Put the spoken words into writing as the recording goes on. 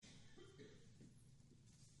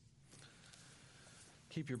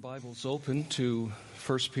Keep your Bibles open to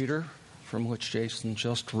 1 Peter, from which Jason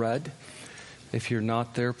just read. If you're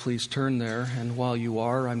not there, please turn there. And while you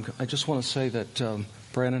are, I just want to say that,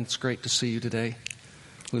 Brandon, it's great to see you today.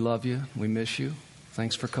 We love you. We miss you.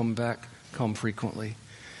 Thanks for coming back. Come frequently.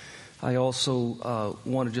 I also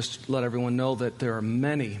want to just let everyone know that there are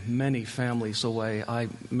many, many families away. I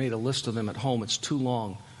made a list of them at home. It's too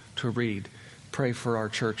long to read. Pray for our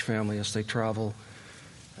church family as they travel.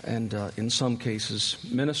 And in some cases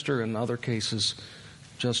minister, in other cases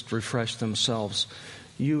just refresh themselves.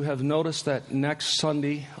 You have noticed that next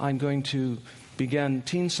Sunday I'm going to begin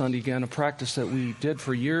Teen Sunday again, a practice that we did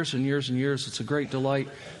for years and years and years. It's a great delight.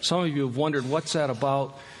 Some of you have wondered, what's that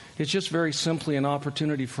about? It's just very simply an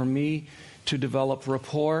opportunity for me to develop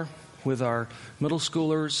rapport with our middle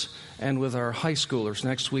schoolers and with our high schoolers.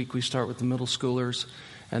 Next week we start with the middle schoolers.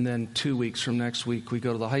 And then 2 weeks from next week, we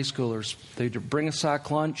go to the high schoolers. They bring a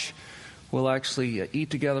sack lunch. We'll actually eat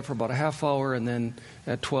together for about a half hour. And then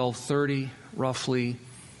at 12:30, roughly,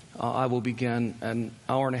 I will begin an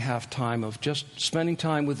hour and a half time of just spending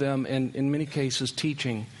time with them and, in many cases,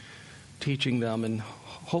 teaching them and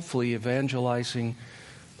hopefully evangelizing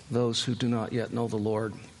those who do not yet know the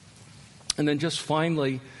Lord. And then just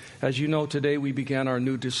finally, as you know, today we began our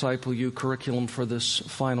new Disciple U curriculum for this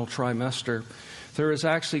final trimester. There is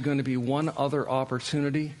actually going to be one other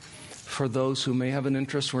opportunity for those who may have an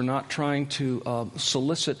interest. We're not trying to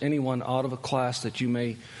solicit anyone out of a class that you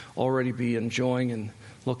may already be enjoying and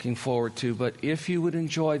looking forward to. But if you would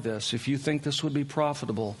enjoy this, if you think this would be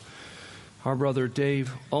profitable, our brother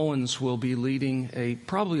Dave Owens will be leading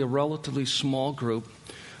probably a relatively small group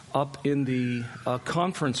up in the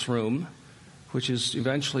conference room, which is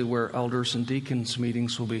eventually where elders and deacons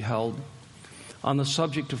meetings will be held, on the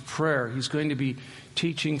subject of prayer. He's going to be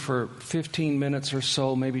teaching for 15 minutes or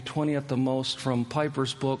so, maybe 20 at the most, from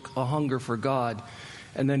Piper's book, A Hunger for God,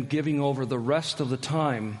 and then giving over the rest of the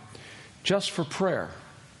time just for prayer,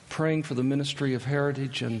 praying for the ministry of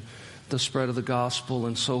Heritage and the spread of the gospel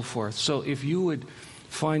and so forth. So if you would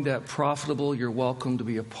find that profitable, you're welcome to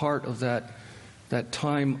be a part of that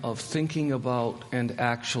time of thinking about and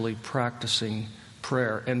actually practicing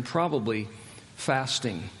prayer, and probably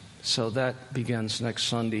fasting. So that begins next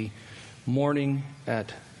Sunday morning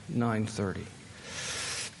at 9:30.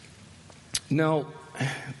 Now,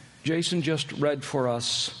 Jason just read for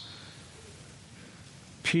us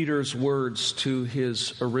Peter's words to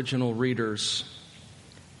his original readers,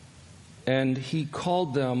 and he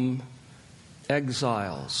called them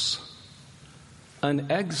exiles.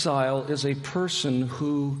 An exile is a person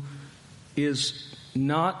who is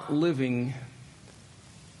not living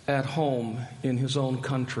at home in his own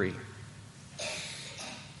country.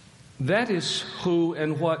 That is who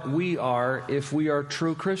and what we are if we are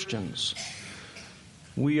true Christians.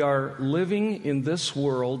 We are living in this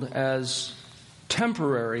world as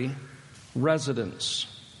temporary residents.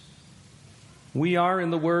 We are, in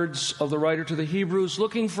the words of the writer to the Hebrews,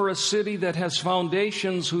 looking for a city that has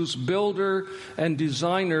foundations, whose builder and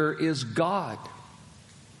designer is God.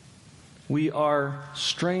 We are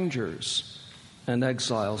strangers and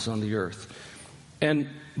exiles on the earth. And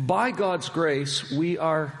by God's grace, we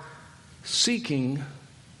are seeking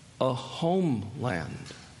a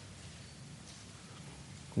homeland.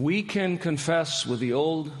 We can confess with the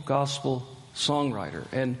old gospel songwriter,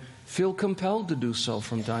 and feel compelled to do so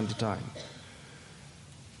from time to time,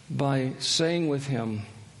 by saying with him,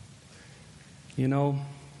 you know,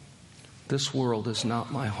 this world is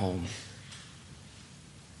not my home.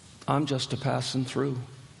 I'm just a passing through.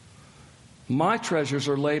 My treasures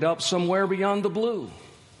are laid up somewhere beyond the blue.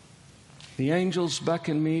 The angels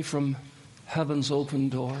beckon me from heaven's open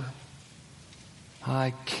door.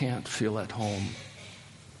 I can't feel at home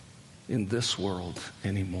in this world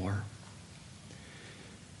anymore.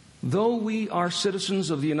 Though we are citizens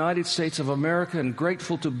of the United States of America and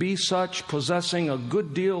grateful to be such, possessing a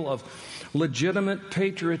good deal of legitimate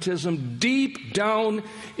patriotism, deep down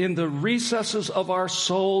in the recesses of our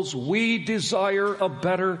souls, we desire a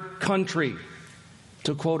better country.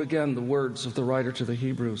 To quote again the words of the writer to the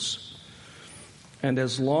Hebrews. And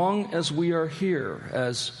as long as we are here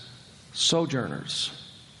as sojourners,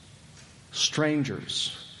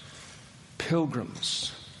 strangers,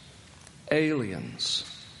 pilgrims, aliens,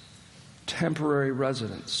 temporary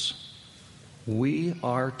residents, we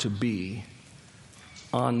are to be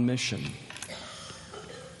on mission.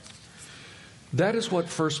 That is what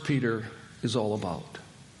 1 Peter is all about.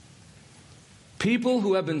 People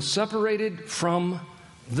who have been separated from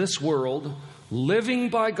this world, living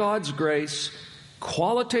by God's grace,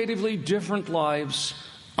 qualitatively different lives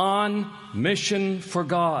on mission for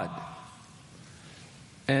God.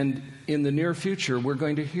 And in the near future, we're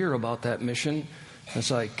going to hear about that mission.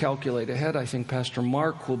 As I calculate ahead, I think Pastor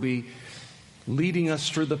Mark will be leading us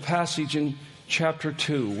through the passage in chapter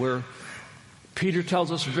 2, where Peter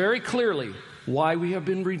tells us very clearly why we have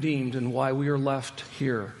been redeemed and why we are left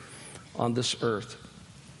here on this earth.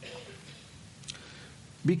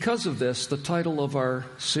 Because of this, the title of our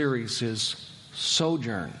series is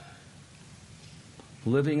Sojourn,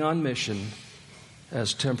 Living on Mission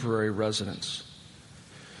as Temporary Residents.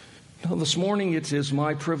 Now, this morning it is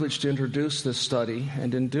my privilege to introduce this study,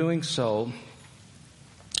 and in doing so,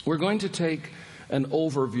 we're going to take an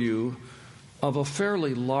overview of a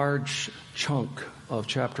fairly large chunk of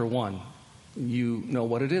chapter 1. You know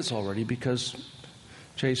what it is already because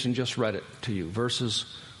Jason just read it to you,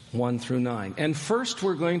 verses 1 through 9. And first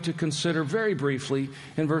we're going to consider very briefly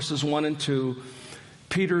in verses 1 and 2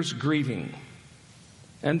 Peter's greeting.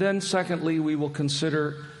 And then secondly we will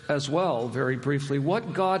consider as well very briefly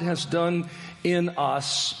what God has done in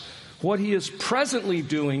us, what He is presently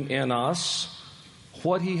doing in us,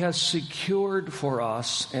 what He has secured for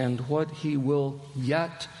us, and what He will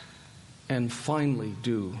yet and finally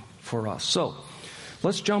do for us. So,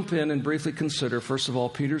 let's jump in and briefly consider, first of all,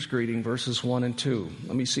 Peter's greeting, verses 1 and 2.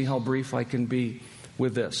 Let me see how brief I can be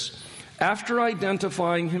with this. After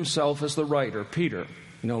identifying himself as the writer, Peter,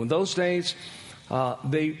 in those days,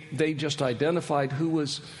 they just identified who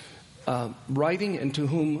was writing and to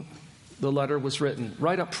whom the letter was written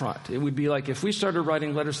right up front. It would be like if we started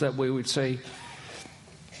writing letters that way, we'd say,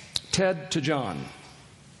 Ted to John.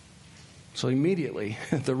 So immediately,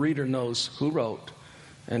 the reader knows who wrote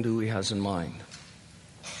and who he has in mind.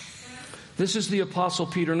 This is the Apostle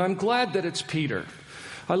Peter, and I'm glad that it's Peter.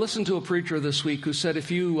 I listened to a preacher this week who said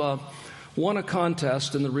if you won a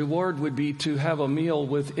contest and the reward would be to have a meal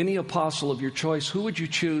with any apostle of your choice, who would you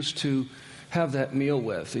choose to have that meal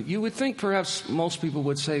with? You would think perhaps most people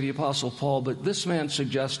would say the Apostle Paul, but this man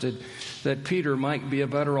suggested that Peter might be a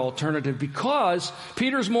better alternative because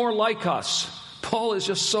Peter's more like us. Paul is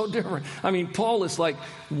just so different. I mean, Paul is like,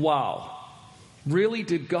 wow, really?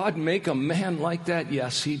 Did God make a man like that?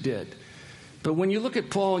 Yes, He did. But when you look at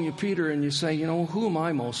Paul and Peter and you say, who am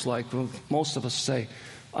I most like? Well, most of us say,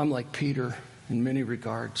 I'm like Peter in many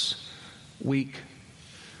regards. Weak,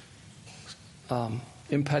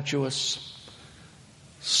 impetuous,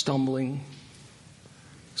 stumbling,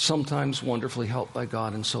 sometimes wonderfully helped by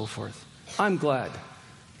God and so forth. I'm glad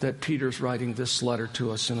that Peter's writing this letter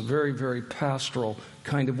to us in a very, very pastoral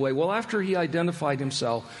kind of way. Well, after he identified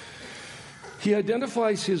himself, he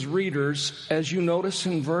identifies his readers, as you notice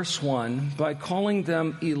in verse 1, by calling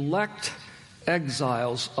them elect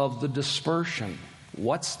exiles of the dispersion.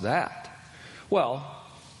 What's that? Well,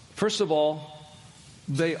 first of all,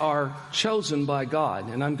 they are chosen by God.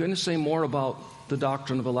 And I'm going to say more about the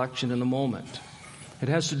doctrine of election in a moment. It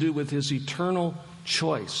has to do with His eternal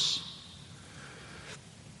choice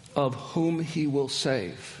of whom He will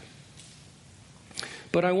save.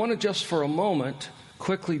 But I want to just for a moment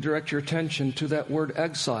quickly direct your attention to that word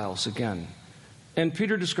exiles again. And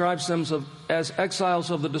Peter describes them as exiles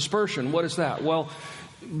of the dispersion. What is that? Well,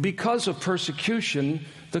 because of persecution,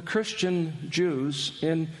 the Christian Jews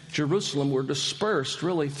in Jerusalem were dispersed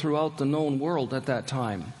really throughout the known world at that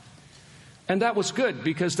time. And that was good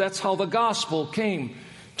because that's how the gospel came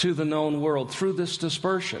to the known world, through this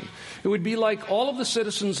dispersion. It would be like all of the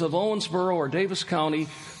citizens of Owensboro or Davis County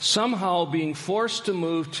somehow being forced to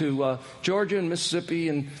move to Georgia and Mississippi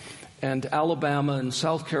and Alabama and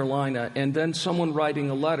South Carolina, and then someone writing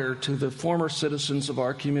a letter to the former citizens of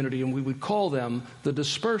our community, and we would call them the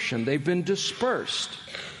dispersion. They've been dispersed.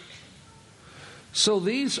 So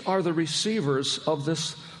these are the receivers of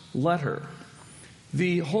this letter.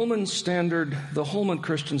 The Holman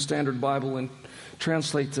Christian Standard Bible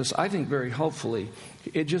translates this, I think, very helpfully.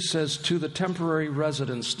 It just says, to the temporary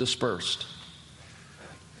residents dispersed.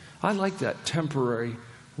 I like that, temporary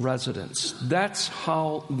residents. That's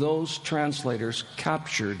how those translators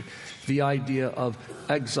captured the idea of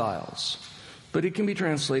exiles. But it can be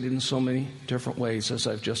translated in so many different ways, as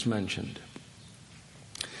I've just mentioned.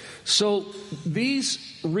 So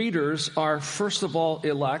these readers are, first of all,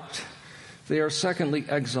 elect. They are, secondly,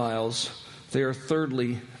 exiles. They are,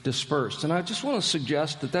 thirdly, dispersed. And I just want to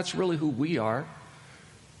suggest that that's really who we are.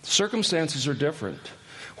 Circumstances are different.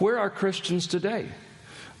 Where are Christians today?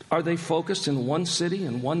 Are they focused in one city,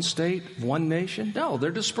 in one state, one nation? No,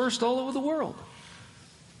 they're dispersed all over the world.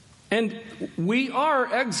 And we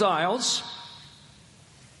are exiles.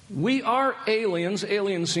 We are aliens.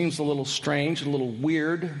 Alien seems a little strange, a little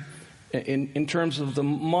weird in terms of the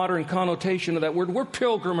modern connotation of that word. We're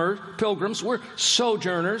pilgrims. We're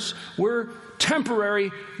sojourners. We're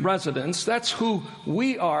temporary residents. That's who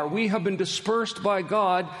we are. We have been dispersed by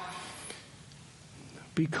God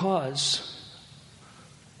because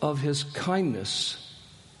of His kindness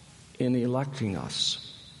in electing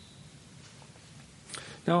us.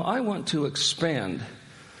 Now, I want to expand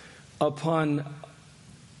upon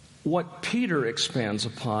what Peter expands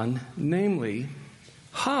upon, namely,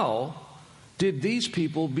 how did these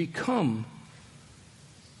people become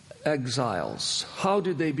exiles? How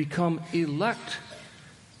did they become elect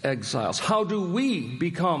exiles? How do we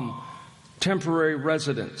become temporary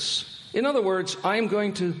residents? In other words, I'm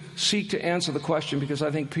going to seek to answer the question because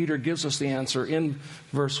I think Peter gives us the answer in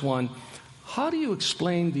verse 1. How do you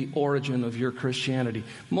explain the origin of your Christianity?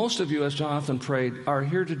 Most of you, as Jonathan prayed, are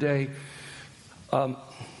here today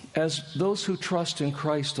as those who trust in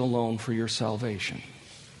Christ alone for your salvation.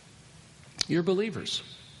 You're believers.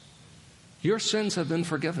 Your sins have been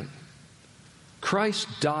forgiven. Christ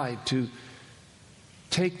died to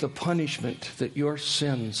take the punishment that your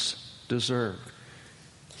sins deserve.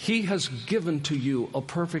 He has given to you a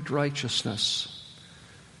perfect righteousness.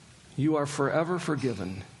 You are forever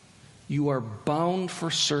forgiven. You are bound for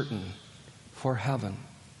certain for heaven.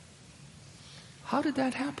 How did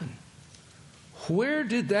that happen? Where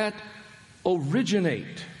did that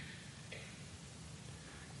originate?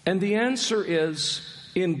 And the answer is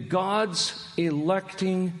in God's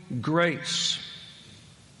electing grace.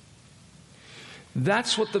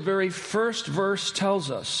 That's what the very first verse tells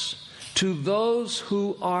us. To those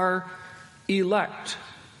who are elect.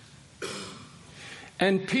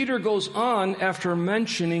 And Peter goes on, after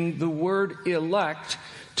mentioning the word elect,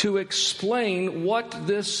 to explain what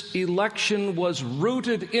this election was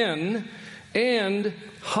rooted in and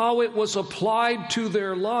how it was applied to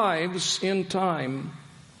their lives in time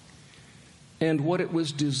and what it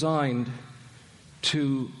was designed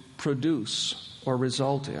to produce or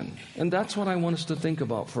result in. And that's what I want us to think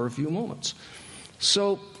about for a few moments.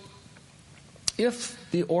 So, if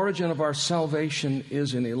the origin of our salvation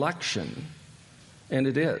is in election, and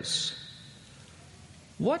it is,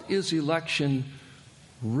 what is election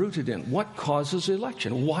rooted in? What causes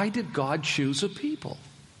election? Why did God choose a people?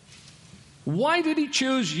 Why did He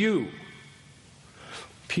choose you?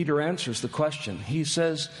 Peter answers the question. He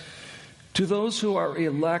says, to those who are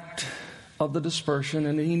elect of the dispersion,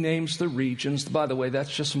 and he names the regions. By the way,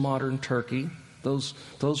 that's just modern Turkey.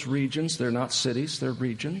 Those regions, they're not cities, they're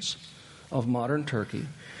regions of modern Turkey.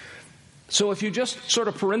 So if you just sort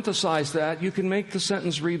of parenthesize that, you can make the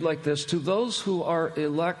sentence read like this: to those who are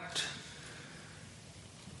elect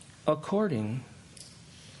according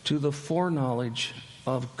to the foreknowledge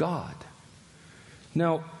of God.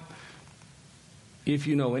 Now, if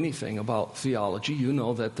you know anything about theology, you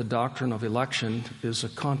know that the doctrine of election is a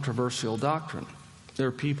controversial doctrine. There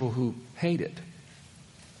are people who hate it,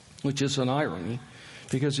 which is an irony,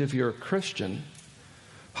 because if you're a Christian,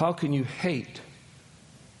 how can you hate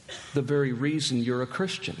the very reason you're a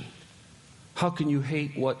Christian? How can you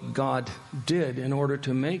hate what God did in order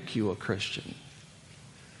to make you a Christian?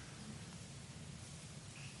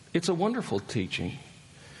 It's a wonderful teaching.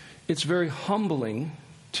 It's very humbling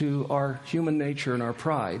to our human nature and our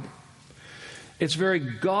pride. It's very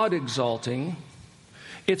God-exalting.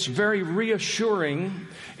 It's very reassuring.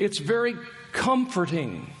 It's very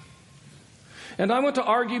comforting. And I want to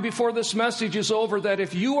argue before this message is over that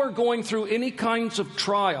if you are going through any kinds of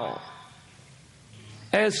trial,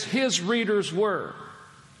 as his readers were,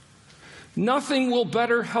 nothing will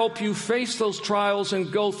better help you face those trials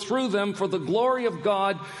and go through them for the glory of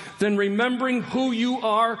God than remembering who you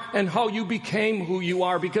are and how you became who you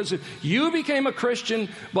are. Because if you became a Christian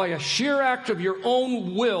by a sheer act of your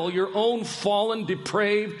own will, your own fallen,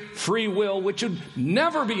 depraved, free will, which would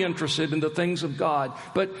never be interested in the things of God.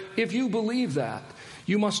 But if you believe that,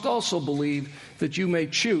 you must also believe that you may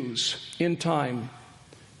choose in time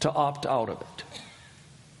to opt out of it.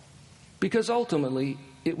 Because ultimately,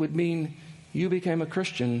 it would mean you became a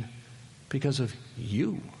Christian because of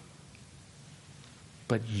you.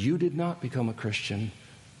 But you did not become a Christian,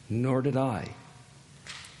 nor did I,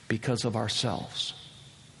 because of ourselves.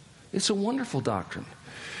 It's a wonderful doctrine.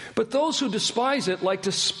 But those who despise it like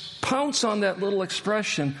to pounce on that little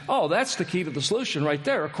expression, oh, that's the key to the solution right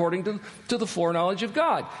there, according to the foreknowledge of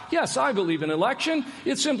God. Yes, I believe in election.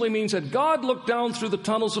 It simply means that God looked down through the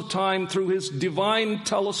tunnels of time, through his divine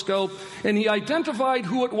telescope, and he identified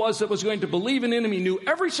who it was that was going to believe in him. He knew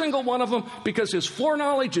every single one of them because his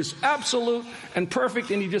foreknowledge is absolute and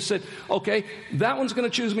perfect, and he just said, okay, that one's going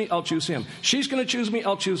to choose me, I'll choose him. She's going to choose me,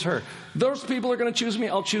 I'll choose her. Those people are going to choose me,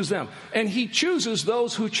 I'll choose them. And he chooses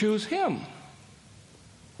those who choose him.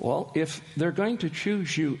 Well, if they're going to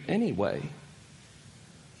choose you anyway,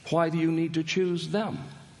 Why do you need to choose them?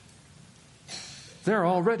 They're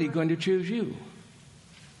already going to choose you.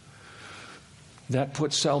 That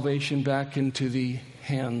puts salvation back into the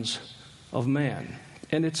hands of man.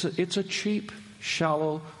 And it's a cheap,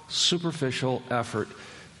 shallow, superficial effort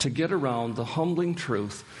to get around the humbling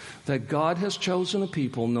truth that God has chosen a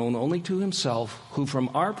people known only to himself, who from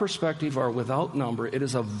our perspective are without number. It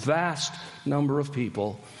is a vast number of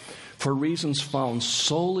people for reasons found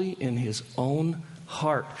solely in his own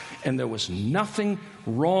heart. And there was nothing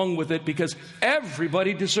wrong with it because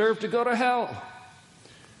everybody deserved to go to hell.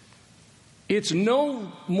 It's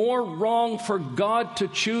no more wrong for God to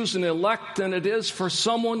choose an elect than it is for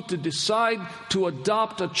someone to decide to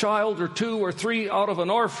adopt a child or two or three out of an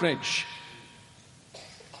orphanage.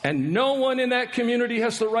 And no one in that community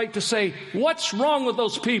has the right to say, what's wrong with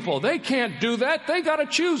those people? They can't do that. They got to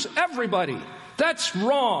choose everybody. That's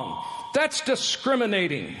wrong. That's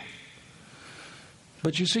discriminating.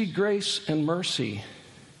 But you see, grace and mercy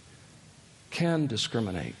can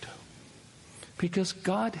discriminate. Because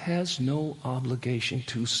God has no obligation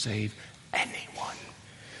to save anyone.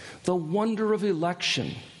 The wonder of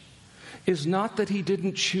election is not that he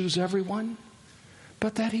didn't choose everyone,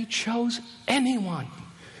 but that he chose anyone.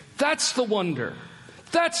 That's the wonder.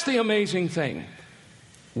 That's the amazing thing.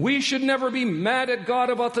 We should never be mad at God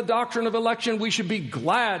about the doctrine of election. We should be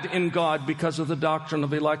glad in God because of the doctrine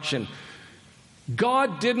of election.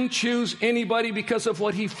 God didn't choose anybody because of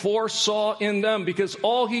what he foresaw in them, because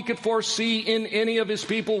all he could foresee in any of his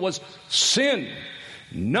people was sin.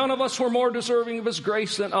 None of us were more deserving of his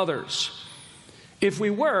grace than others. If we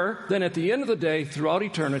were, then at the end of the day, throughout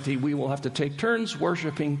eternity, we will have to take turns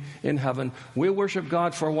worshiping in heaven. We'll worship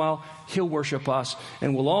God for a while, he'll worship us,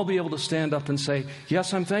 and we'll all be able to stand up and say,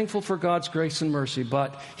 yes, I'm thankful for God's grace and mercy,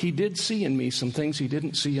 but he did see in me some things he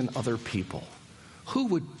didn't see in other people. Who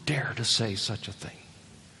would dare to say such a thing?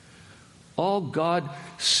 All God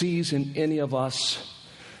sees in any of us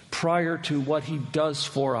prior to what he does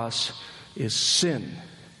for us is sin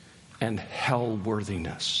and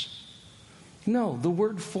hell-worthiness. No, the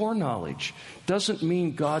word foreknowledge doesn't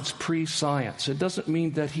mean God's pre-science. It doesn't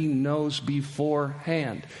mean that he knows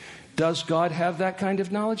beforehand. Does God have that kind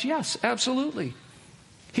of knowledge? Yes, absolutely.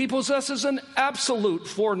 He possesses an absolute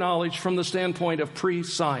foreknowledge from the standpoint of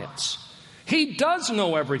pre-science. He does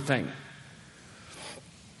know everything.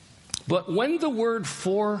 But when the word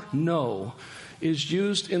foreknow is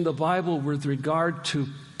used in the Bible with regard to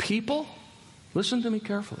people, listen to me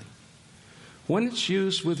carefully. When it's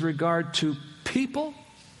used with regard to people,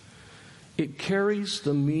 it carries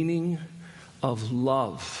the meaning of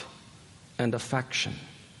love and affection,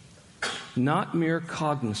 not mere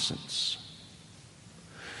cognizance.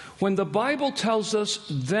 When the Bible tells us,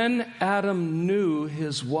 then Adam knew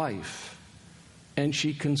his wife, and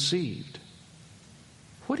she conceived.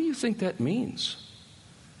 What do you think that means?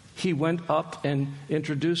 He went up and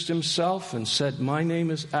introduced himself and said, my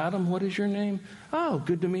name is Adam. What is your name? Oh,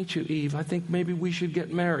 good to meet you, Eve. I think maybe we should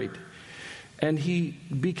get married. And he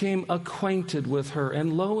became acquainted with her.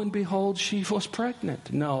 And lo and behold, she was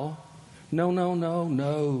pregnant. No.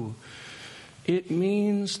 It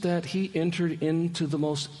means that he entered into the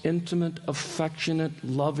most intimate, affectionate,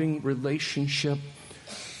 loving relationship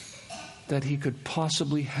that he could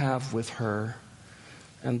possibly have with her.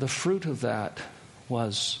 And the fruit of that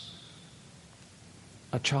was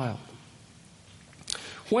a child.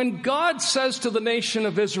 When God says to the nation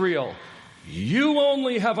of Israel, you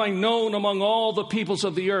only have I known among all the peoples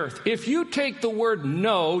of the earth, if you take the word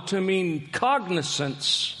know to mean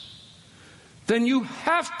cognizance, then you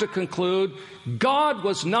have to conclude God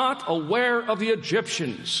was not aware of the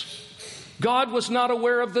Egyptians. God was not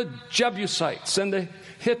aware of the Jebusites and the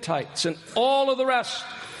Hittites and all of the rest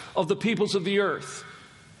of the peoples of the earth.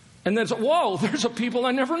 And then, whoa, there's a people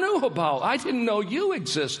I never knew about. I didn't know you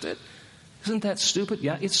existed. Isn't that stupid?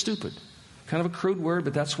 Yeah, it's stupid. Kind of a crude word,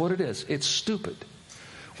 but that's what it is. It's stupid.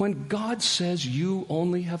 When God says, you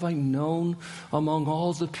only have I known among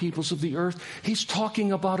all the peoples of the earth, he's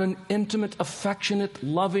talking about an intimate, affectionate,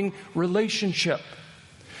 loving relationship.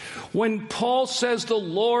 When Paul says the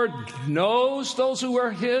Lord knows those who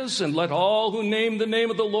are his, and let all who name the name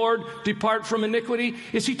of the Lord depart from iniquity,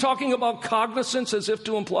 is he talking about cognizance as if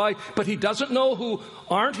to imply, but he doesn't know who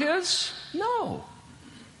aren't his? No.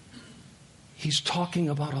 He's talking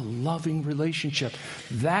about a loving relationship.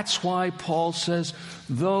 That's why Paul says,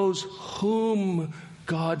 those whom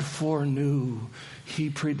God foreknew, he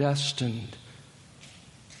predestined.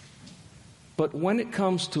 But when it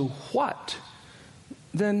comes to what,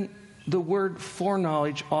 then the word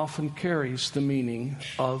foreknowledge often carries the meaning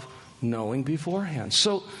of knowing beforehand.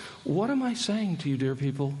 So what am I saying to you, dear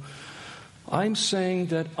people? I'm saying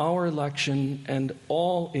that our election and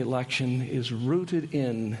all election is rooted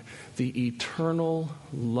in the eternal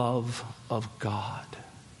love of God.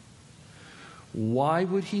 Why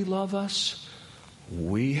would he love us?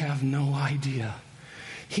 We have no idea.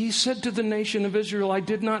 He said to the nation of Israel, I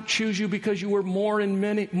did not choose you because you were more in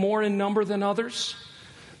number than others.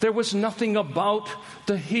 There was nothing about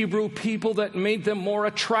the Hebrew people that made them more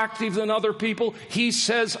attractive than other people. He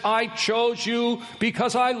says, I chose you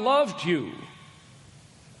because I loved you.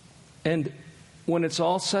 And when it's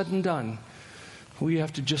all said and done, we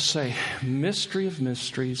have to just say, mystery of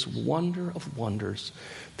mysteries, wonder of wonders,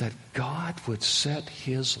 that God would set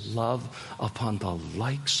his love upon the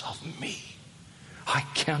likes of me. I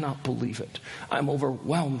cannot believe it. I'm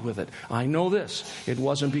overwhelmed with it. I know this. It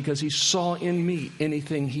wasn't because he saw in me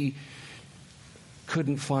anything he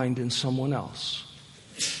couldn't find in someone else.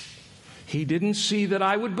 He didn't see that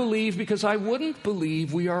I would believe because I wouldn't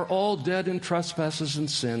believe. We are all dead in trespasses and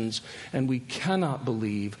sins, and we cannot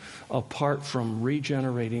believe apart from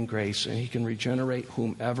regenerating grace, and he can regenerate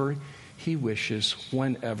whomever he wishes,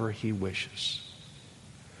 whenever he wishes.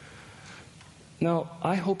 Now,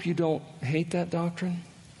 I hope you don't hate that doctrine.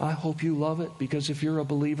 I hope you love it, because if you're a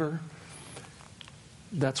believer,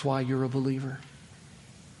 that's why you're a believer.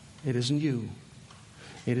 It isn't you.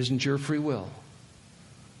 It isn't your free will.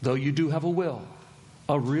 Though you do have a will,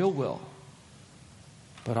 a real will.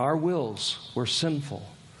 But our wills were sinful,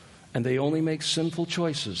 and they only make sinful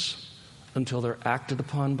choices until they're acted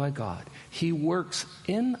upon by God. He works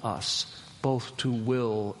in us both to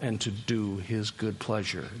will and to do his good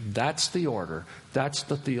pleasure. That's the order. That's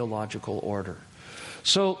the theological order.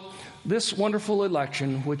 So this wonderful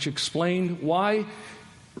election, which explained why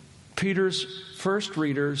Peter's first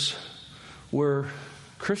readers were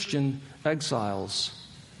Christian exiles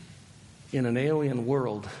in an alien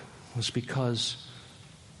world, was because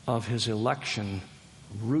of his election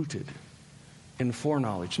rooted in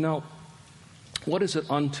foreknowledge. Now, what is it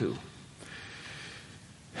unto?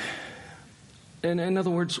 And in other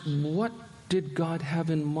words, what did God have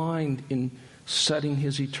in mind in setting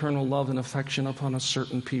his eternal love and affection upon a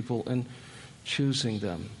certain people and choosing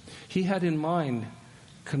them? He had in mind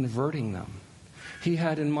converting them. He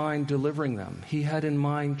had in mind delivering them. He had in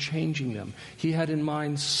mind changing them. He had in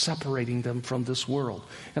mind separating them from this world.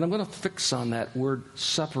 And I'm going to fix on that word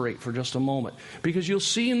separate for just a moment, because you'll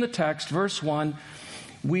see in the text, verse 1,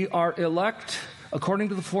 we are elect according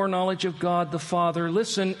to the foreknowledge of God the Father,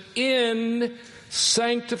 listen, in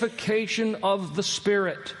sanctification of the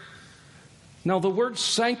Spirit. Now, the word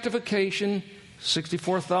sanctification,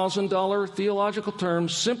 $64,000 theological term,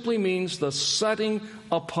 simply means the setting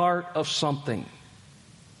apart of something.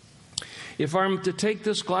 If I'm to take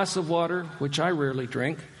this glass of water, which I rarely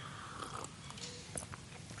drink,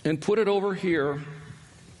 and put it over here,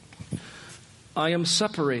 I am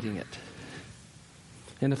separating it.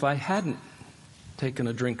 And if I hadn't taken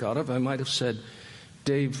a drink out of, I might have said,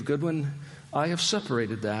 Dave Goodwin, I have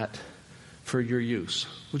separated that for your use.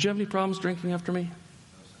 Would you have any problems drinking after me?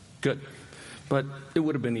 Good. But it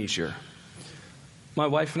would have been easier. My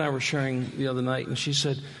wife and I were sharing the other night, and she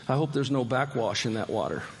said, I hope there's no backwash in that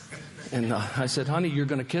water. And I said, honey, you're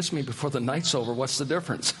going to kiss me before the night's over. What's the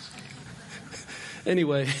difference?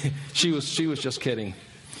 Anyway, she was just kidding.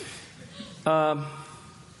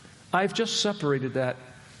 I've just separated that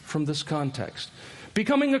from this context.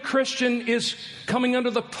 Becoming a Christian is coming under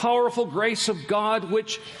the powerful grace of God,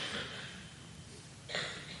 which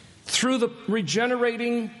through the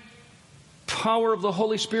regenerating power of the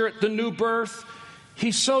Holy Spirit, the new birth,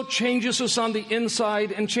 he so changes us on the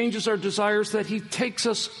inside and changes our desires that he takes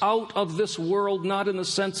us out of this world, not in the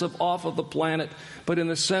sense of off of the planet, but in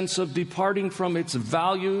the sense of departing from its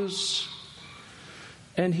values.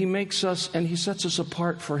 And he makes us, and he sets us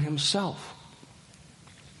apart for himself.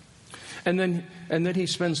 And then he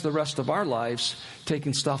spends the rest of our lives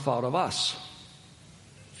taking stuff out of us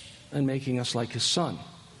and making us like his son.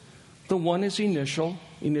 The one is initial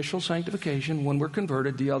sanctification when we're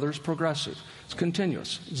converted. The other is progressive. It's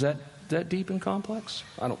continuous. Is that deep and complex?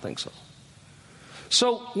 I don't think so.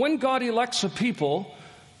 So when God elects a people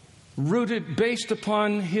rooted based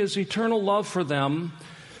upon his eternal love for them,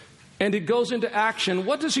 and it goes into action,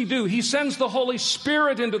 what does he do? He sends the Holy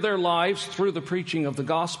Spirit into their lives through the preaching of the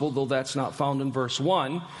gospel, though that's not found in verse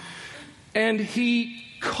 1. And he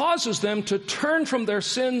causes them to turn from their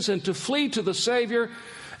sins and to flee to the Savior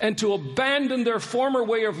and to abandon their former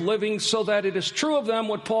way of living, so that it is true of them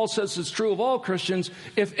what Paul says is true of all Christians.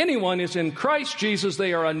 If anyone is in Christ Jesus,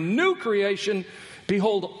 they are a new creation.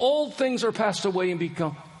 Behold, old things are passed away, and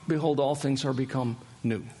behold, all things are become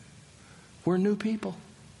new. We're new people.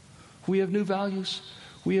 We have new values.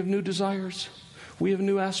 We have new desires. We have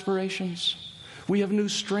new aspirations. We have new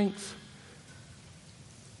strength.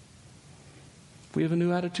 We have a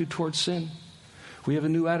new attitude toward sin. We have a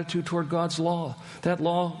new attitude toward God's law. That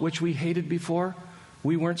law which we hated before,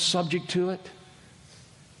 we weren't subject to it.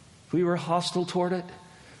 We were hostile toward it.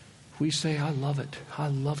 We say, I love it. I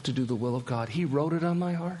love to do the will of God. He wrote it on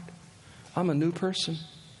my heart. I'm a new person.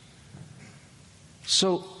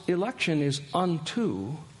 So election is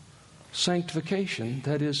unto sanctification,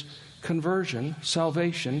 that is conversion,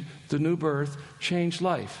 salvation, the new birth, changed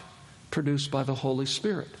life, produced by the Holy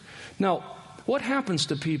Spirit. Now, what happens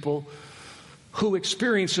to people who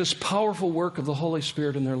experience this powerful work of the Holy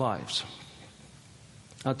Spirit in their lives?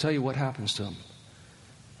 I'll tell you what happens to them.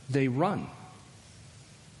 They run.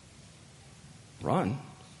 Run?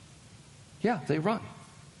 Yeah, they run.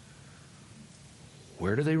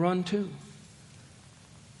 Where do they run to?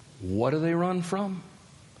 What do they run from?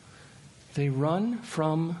 They run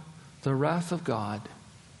from the wrath of God,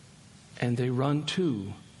 and they run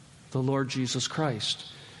to the Lord Jesus Christ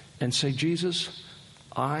and say, Jesus,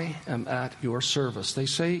 I am at your service. They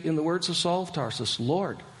say in the words of Saul of Tarsus,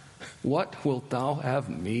 Lord, what wilt thou have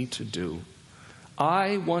me to do?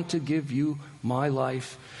 I want to give you my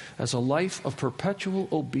life as a life of perpetual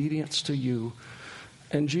obedience to you.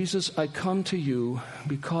 And Jesus, I come to you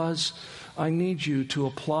because I need you to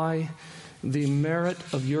apply the merit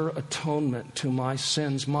of your atonement to my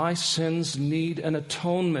sins. My sins need an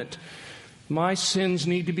atonement. My sins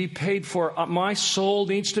need to be paid for. My soul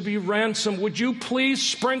needs to be ransomed. Would you please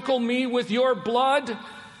sprinkle me with your blood?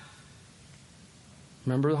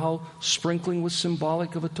 Remember how sprinkling was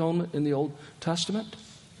symbolic of atonement in the Old Testament?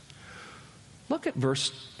 Look at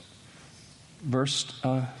verse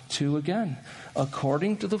 2 again.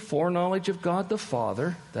 According to the foreknowledge of God the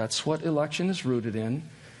Father, that's what election is rooted in,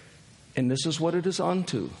 and this is what it is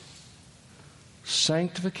unto.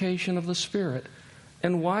 Sanctification of the Spirit.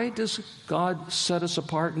 And why does God set us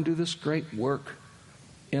apart and do this great work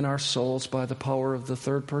in our souls by the power of the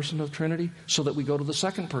third person of the Trinity? So that we go to the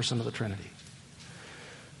second person of the Trinity.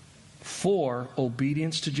 For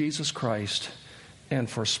obedience to Jesus Christ and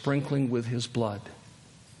for sprinkling with His blood.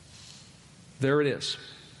 There it is.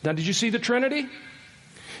 Now, did you see the Trinity?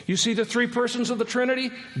 You see the three persons of the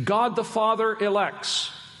Trinity? God the Father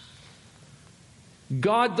elects.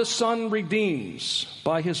 God the Son redeems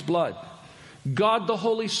by His blood. God the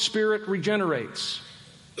Holy Spirit regenerates.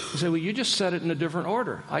 You say, well, you just said it in a different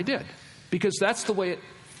order. I did. Because that's the way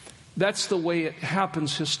it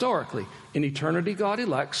happens historically. In eternity, God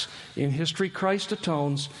elects. In history, Christ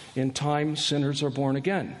atones. In time, sinners are born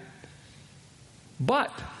again.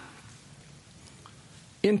 But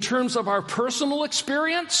in terms of our personal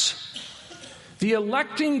experience, the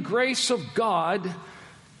electing grace of God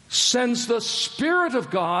sends the Spirit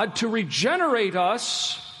of God to regenerate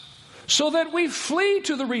us so that we flee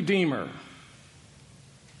to the Redeemer.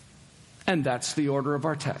 And that's the order of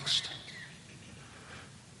our text.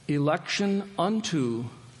 Election unto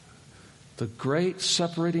the great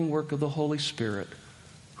separating work of the Holy Spirit,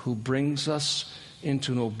 who brings us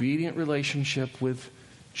into an obedient relationship with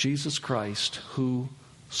Jesus Christ, who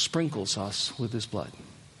sprinkles us with His blood.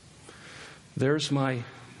 There's my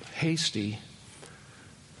hasty,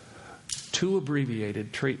 too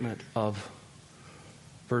abbreviated treatment of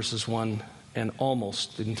verses 1 and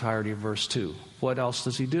almost the entirety of verse 2. What else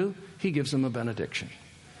does He do? He gives them a benediction.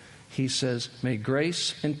 He says, may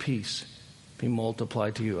grace and peace be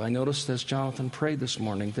multiplied to you. I noticed as Jonathan prayed this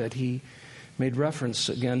morning that he made reference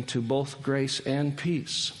again to both grace and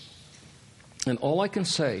peace. And all I can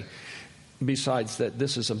say, besides that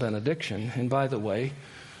this is a benediction, and by the way,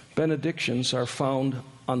 benedictions are found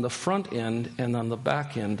on the front end and on the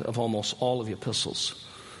back end of almost all of the epistles.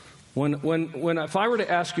 If I were to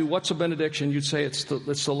ask you what's a benediction, you'd say it's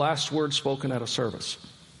the last word spoken at a service.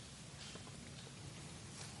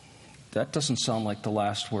 That doesn't sound like the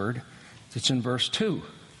last word. It's in verse 2.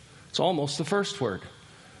 It's almost the first word.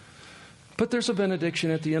 But there's a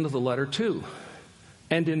benediction at the end of the letter too.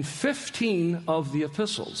 And in 15 of the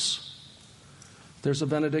epistles, there's a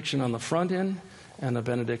benediction on the front end and a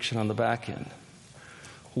benediction on the back end.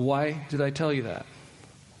 Why did I tell you that?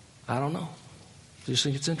 I don't know. I just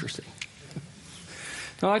think it's interesting.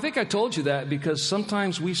 Now, I think I told you that because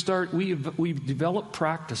sometimes we develop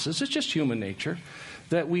practices, it's just human nature,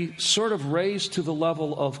 that we sort of raise to the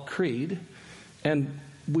level of creed, and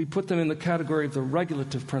we put them in the category of the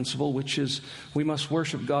regulative principle, which is we must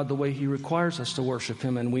worship God the way He requires us to worship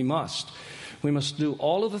Him, and we must. We must do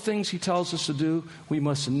all of the things He tells us to do. We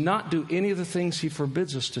must not do any of the things He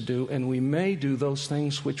forbids us to do, and we may do those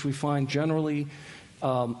things which we find generally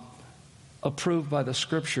approved by the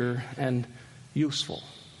Scripture and useful.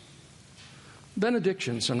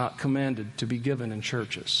 Benedictions are not commanded to be given in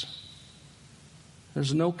churches.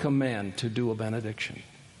 There's no command to do a benediction.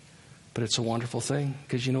 But it's a wonderful thing,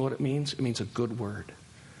 because you know what it means? It means a good word.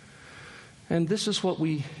 And this is what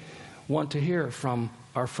we want to hear from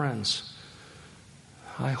our friends.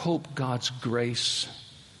 I hope God's grace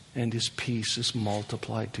and His peace is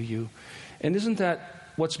multiplied to you. And isn't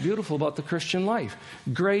that what's beautiful about the Christian life?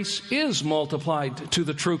 Grace is multiplied to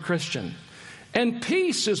the true Christian. And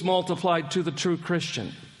peace is multiplied to the true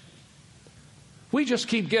Christian. We just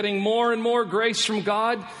keep getting more and more grace from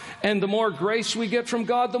God, and the more grace we get from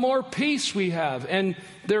God, the more peace we have. And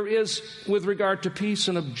there is, with regard to peace,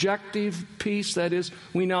 an objective peace. That is,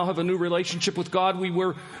 we now have a new relationship with God. We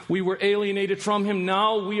were alienated from Him.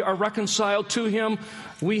 Now we are reconciled to Him.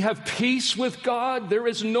 We have peace with God. There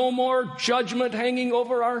is no more judgment hanging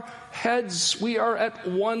over our heads. We are at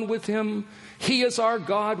one with Him. He is our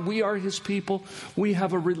God. We are His people. We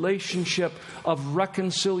have a relationship of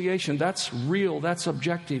reconciliation. That's real. That's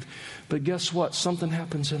objective. But guess what? Something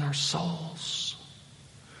happens in our souls.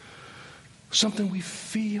 Something we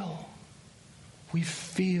feel. We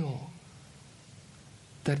feel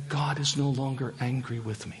that God is no longer angry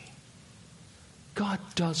with me. God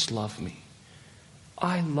does love me.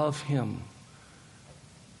 I love Him.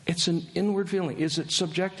 It's an inward feeling. Is it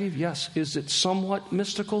subjective? Yes. Is it somewhat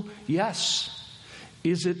mystical? Yes.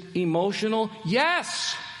 Is it emotional?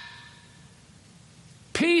 Yes.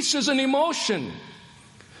 Peace is an emotion.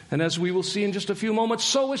 And as we will see in just a few moments,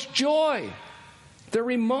 so is joy. They're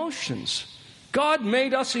emotions. God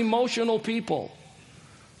made us emotional people.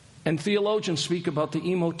 And theologians speak about the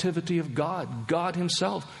emotivity of God. God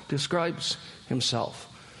Himself describes Himself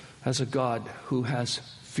as a God who has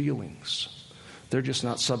feelings. They're just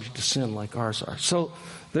not subject to sin like ours are. So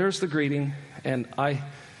there's the greeting. And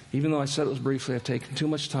even though I said it was briefly, I've taken too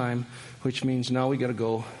much time, which means now we got to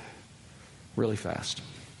go really fast.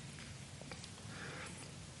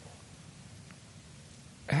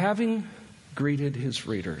 Having greeted his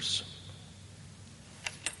readers,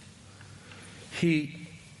 he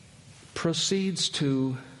proceeds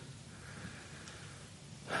to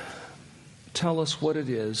tell us what it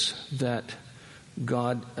is that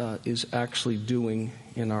God is actually doing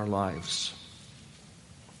in our lives.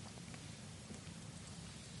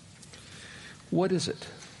 What is it?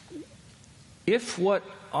 If what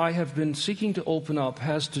I have been seeking to open up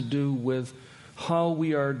has to do with how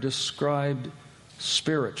we are described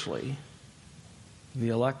spiritually, the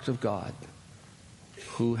elect of God,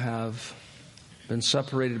 who have been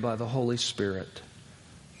separated by the Holy Spirit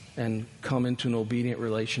and come into an obedient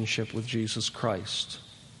relationship with Jesus Christ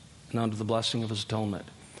and under the blessing of His atonement.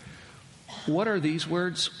 What are these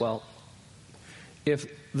words? Well, if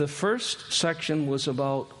the first section was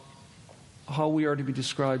about how we are to be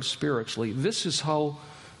described spiritually, this is how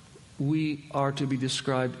we are to be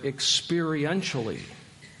described experientially.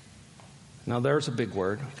 Now there's a big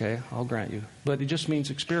word, okay, I'll grant you, but it just means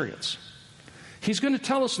experience. He's going to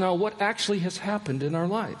tell us now what actually has happened in our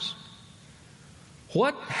lives.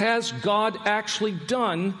 What has God actually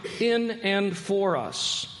done in and for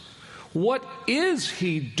us? What is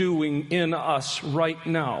He doing in us right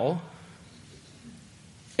now?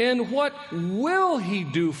 And what will He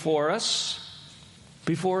do for us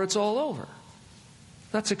before it's all over?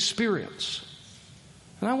 That's experience.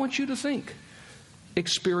 And I want you to think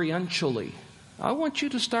experientially. I want you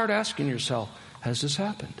to start asking yourself, has this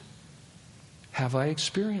happened? Have I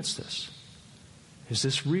experienced this? Is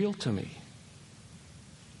this real to me?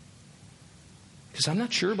 Because I'm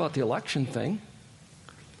not sure about the election thing.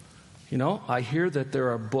 You know, I hear that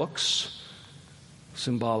there are books,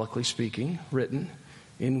 symbolically speaking, written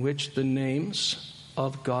in which the names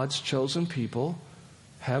of God's chosen people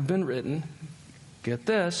have been written, get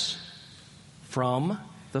this, from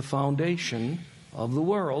the foundation of the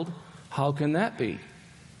world. How can that be?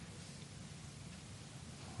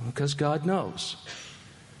 Because God knows.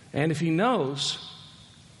 And if He knows,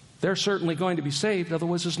 they're certainly going to be saved,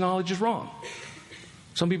 otherwise His knowledge is wrong.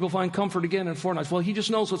 Some people find comfort again in foreknowledge. Well, He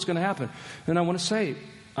just knows what's going to happen. And I want to say,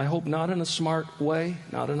 I hope not in a smart way,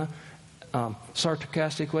 not in a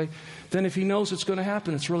sarcastic way. Then if He knows it's going to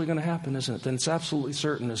happen, it's really going to happen, isn't it? Then it's absolutely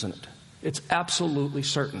certain, isn't it? It's absolutely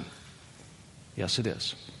certain. Yes, it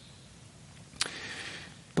is.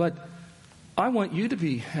 But I want you to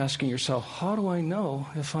be asking yourself, how do I know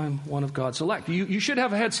if I'm one of God's elect? You should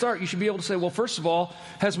have a head start. You should be able to say, well, first of all,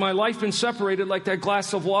 has my life been separated like that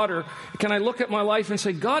glass of water? Can I look at my life and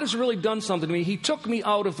say, God has really done something to me. He took me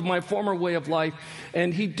out of my former way of life,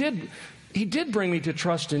 and He did He did bring me to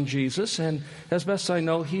trust in Jesus, and as best I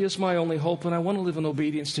know, He is my only hope, and I want to live in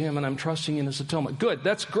obedience to Him, and I'm trusting in His atonement. Good,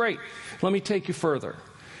 that's great. Let me take you further.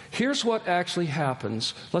 Here's what actually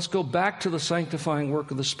happens. Let's go back to the sanctifying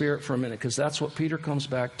work of the Spirit for a minute, because that's what Peter comes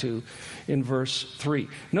back to in verse 3.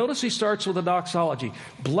 Notice he starts with a doxology.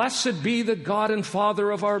 Blessed be the God and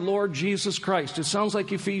Father of our Lord Jesus Christ. It sounds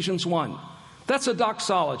like Ephesians 1. That's a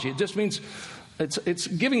doxology. It just means it's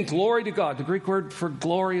giving glory to God. The Greek word for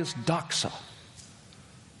glory is doxa.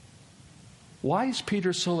 Why is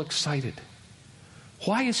Peter so excited?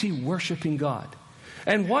 Why is he worshiping God?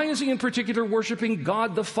 And why is he in particular worshiping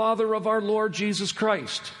God the Father of our Lord Jesus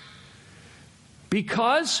Christ?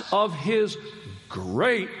 Because of His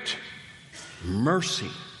great mercy.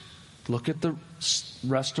 Look at the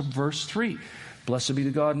rest of verse 3. Blessed be the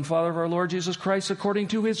God and Father of our Lord Jesus Christ according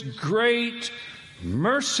to His great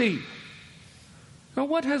mercy. Now,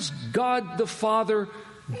 what has God the Father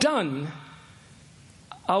done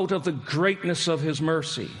out of the greatness of His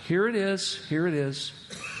mercy? Here it is. Here it is.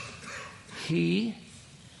 He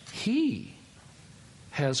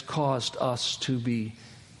has caused us to be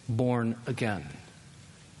born again.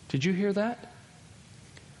 Did you hear that?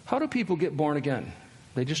 How do people get born again?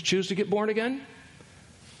 They just choose to get born again?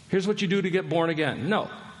 Here's what you do to get born again. No,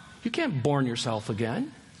 you can't born yourself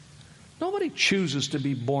again. Nobody chooses to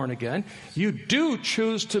be born again. You do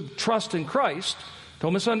choose to trust in Christ.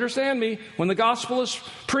 Don't misunderstand me. When the gospel is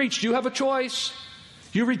preached, you have a choice.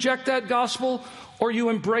 You reject that gospel or you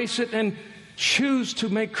embrace it and choose to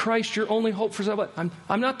make Christ your only hope for salvation.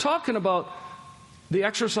 I'm not talking about the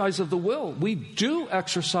exercise of the will. We do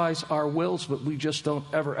exercise our wills, but we just don't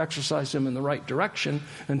ever exercise them in the right direction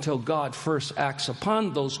until God first acts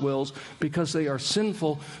upon those wills because they are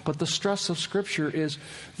sinful. But the stress of Scripture is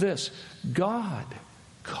this: God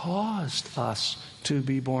caused us to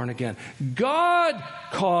be born again. God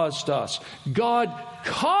caused us. God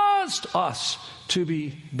caused us to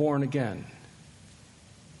be born again.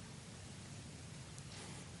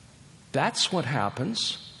 That's what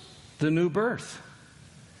happens, the new birth.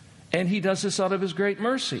 And He does this out of His great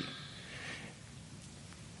mercy.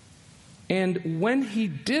 And when He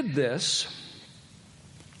did this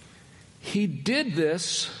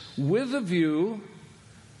with a view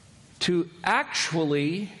to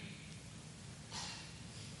actually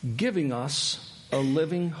giving us a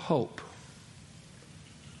living hope.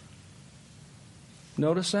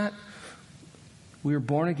 Notice that? We are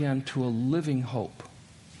born again to a living hope.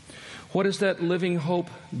 What is that living hope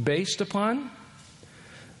based upon?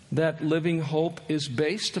 That living hope is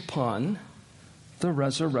based upon the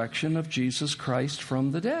resurrection of Jesus Christ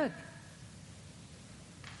from the dead.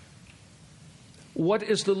 What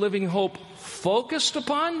is the living hope focused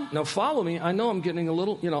upon? Now follow me. I know I'm getting a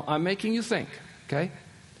little, I'm making you think, okay?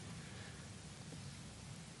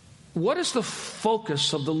 What is the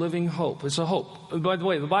focus of the living hope? It's a hope. By the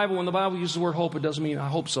way, when the Bible uses the word hope, it doesn't mean I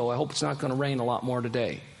hope so. I hope it's not going to rain a lot more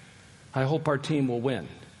today. I hope our team will win.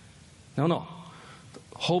 No.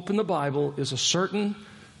 Hope in the Bible is a certain,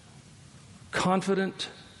 confident,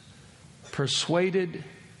 persuaded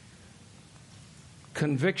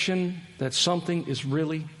conviction that something is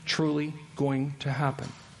really, truly going to happen.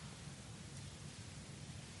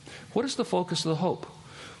 What is the focus of the hope?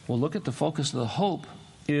 Well, look at the focus of the hope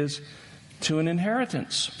is to an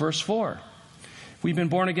inheritance. Verse 4. We've been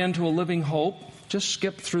born again to a living hope. Just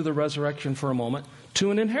skip through the resurrection for a moment.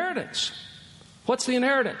 To an inheritance. What's the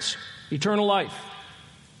inheritance? Eternal life.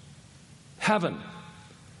 Heaven.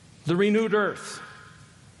 The renewed earth.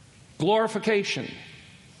 Glorification.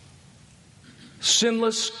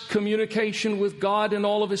 Sinless communication with God and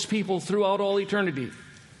all of His people throughout all eternity.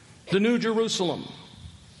 The New Jerusalem.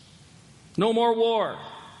 No more war.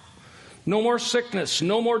 No more sickness.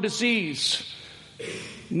 No more disease.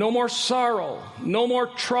 No more sorrow. No more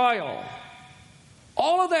trial.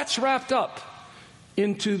 All of that's wrapped up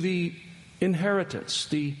into the inheritance,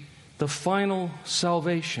 the final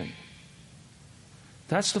salvation.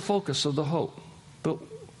 That's the focus of the hope. But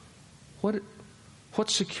what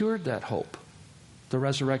secured that hope? The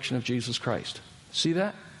resurrection of Jesus Christ. See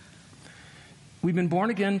that? We've been born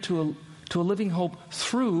again to a living hope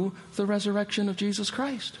through the resurrection of Jesus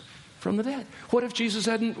Christ from the dead. What if Jesus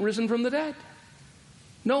hadn't risen from the dead?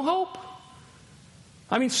 No hope.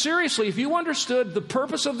 I mean, seriously, if you understood the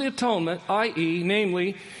purpose of the atonement, i.e.,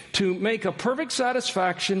 namely, to make a perfect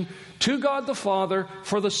satisfaction to God the Father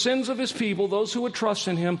for the sins of His people, those who would trust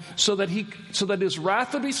in Him, so that His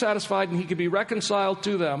wrath would be satisfied and He could be reconciled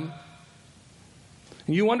to them.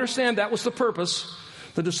 And you understand that was the purpose.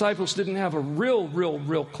 The disciples didn't have a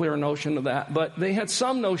real clear notion of that, but they had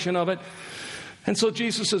some notion of it. And so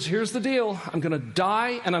Jesus says, here's the deal. I'm going to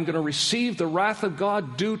die and I'm going to receive the wrath of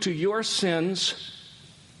God due to your sins.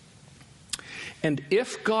 And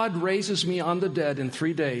if God raises me on the dead in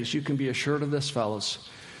 3 days, you can be assured of this, fellas.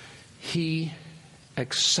 He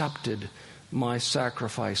accepted my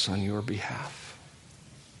sacrifice on your behalf.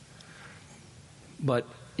 But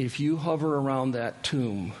if you hover around that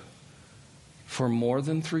tomb for more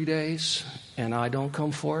than 3 days and I don't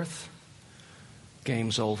come forth,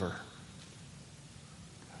 game's over.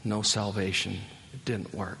 No salvation. It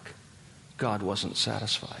didn't work. God wasn't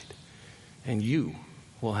satisfied. And you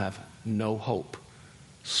will have no hope.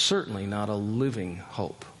 Certainly not a living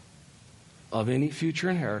hope of any future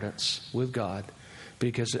inheritance with God,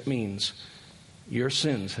 because it means your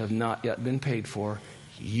sins have not yet been paid for.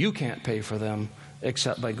 You can't pay for them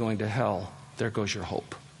except by going to hell. There goes your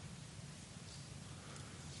hope.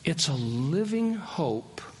 It's a living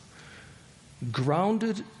hope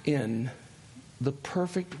grounded in the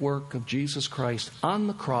perfect work of Jesus Christ on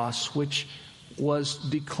the cross, which was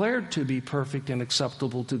declared to be perfect and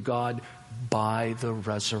acceptable to God by the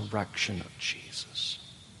resurrection of Jesus.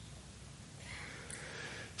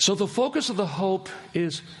 So the focus of the hope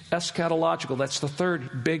is eschatological. That's the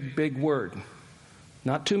third big word.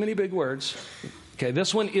 Not too many big words. Okay,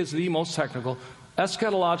 this one is the most technical.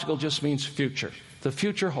 Eschatological just means future. The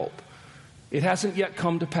future hope. It hasn't yet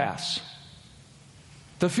come to pass.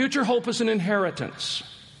 The future hope is an inheritance.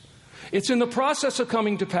 It's in the process of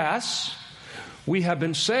coming to pass. We have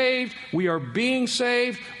been saved. We are being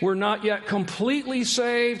saved. We're not yet completely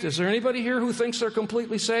saved. Is there anybody here who thinks they're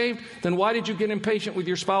completely saved? Then why did you get impatient with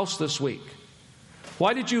your spouse this week?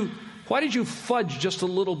 Why did you fudge just a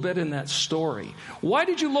little bit in that story? Why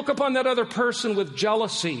did you look upon that other person with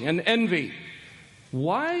jealousy and envy?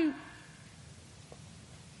 Why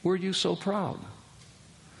were you so proud?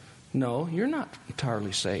 No, you're not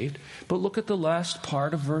entirely saved. But look at the last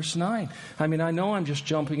part of verse 9. I mean, I know I'm just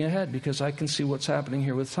jumping ahead because I can see what's happening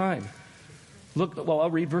here with time. Look, well, I'll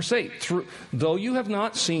read verse 8. Though you have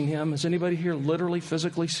not seen him, has anybody here literally,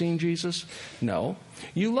 physically seen Jesus? No.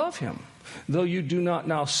 You love him. Though you do not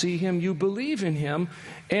now see him, you believe in him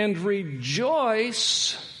and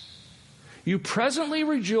rejoice. You presently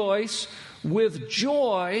rejoice with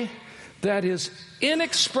joy that is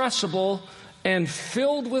inexpressible and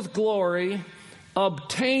filled with glory,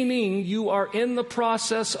 obtaining. You are in the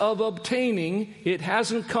process of obtaining. It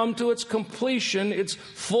hasn't come to its completion, its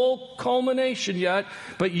full culmination yet,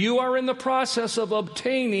 but you are in the process of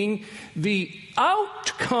obtaining the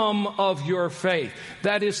outcome of your faith.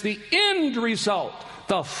 That is the end result,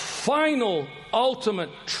 the final,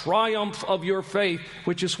 ultimate triumph of your faith,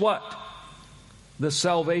 which is what? The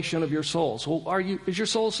salvation of your souls. Well, is your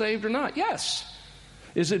soul saved or not? Yes.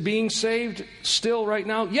 Is it being saved still right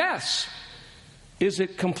now? Yes. Is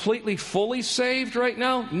it completely, fully saved right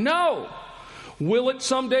now? No. Will it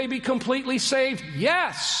someday be completely saved?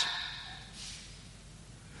 Yes.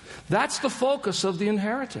 That's the focus of the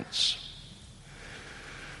inheritance.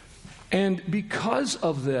 And because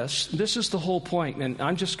of this is the whole point. And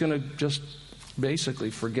I'm just going to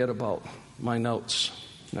basically forget about my notes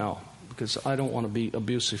now, because I don't want to be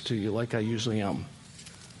abusive to you like I usually am.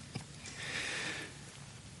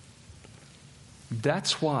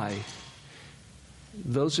 That's why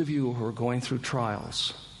those of you who are going through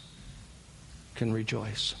trials can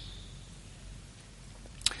rejoice.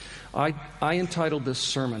 I entitled this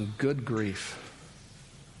sermon, Good Grief,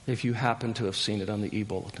 if you happen to have seen it on the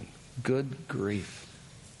e-bulletin. Good Grief.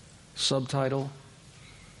 Subtitle,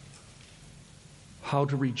 How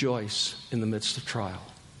to Rejoice in the Midst of Trial.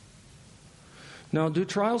 Now, do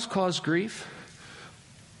trials cause grief?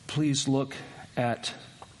 Please look at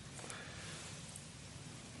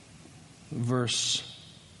verse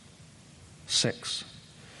 6.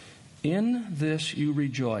 In this you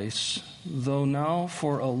rejoice, though now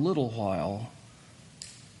for a little while.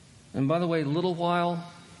 And by the way, little while,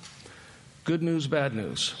 good news, bad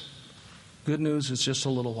news. Good news is just a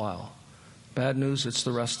little while. Bad news, it's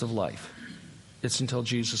the rest of life. It's until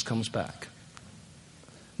Jesus comes back.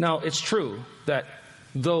 Now, it's true that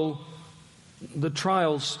though the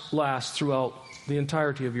trials last throughout the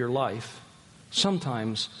entirety of your life,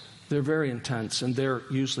 sometimes they're very intense, and they're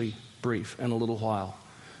usually brief and a little while.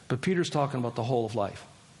 But Peter's talking about the whole of life.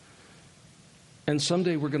 And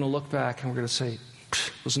someday we're going to look back and we're going to say,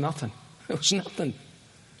 it was nothing. It was nothing.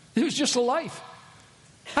 It was just a life.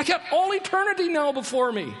 I got all eternity now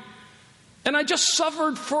before me. And I just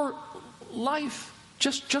suffered for life.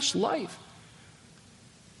 Just life.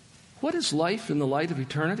 What is life in the light of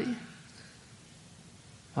eternity?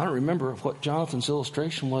 I don't remember what Jonathan's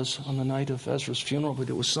illustration was on the night of Ezra's funeral, but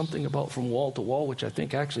it was something about from wall to wall, which I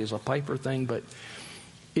think actually is a Piper thing. But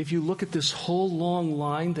if you look at this whole long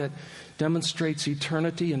line that demonstrates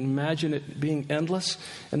eternity and imagine it being endless,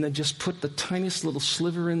 and then just put the tiniest little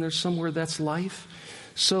sliver in there somewhere, that's life.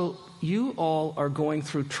 So you all are going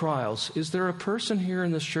through trials. Is there a person here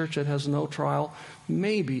in this church that has no trial?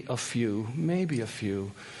 Maybe a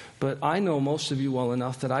few. But I know most of you well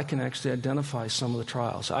enough that I can actually identify some of the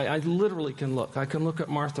trials. I literally can look. I can look at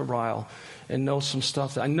Martha Ryle and know some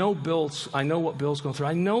stuff. I know what Bill's going through.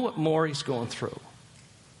 I know what Maury's going through.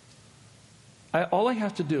 All I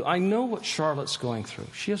have to do, I know what Charlotte's going through.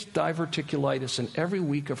 She has diverticulitis, and every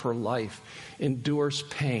week of her life endures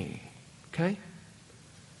pain. Okay?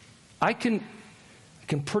 I can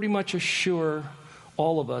pretty much assure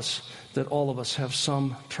all of us that all of us have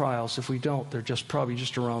some trials. If we don't, they're probably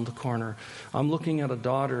just around the corner. I'm looking at a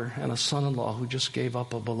daughter and a son-in-law who just gave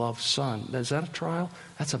up a beloved son. Is that a trial?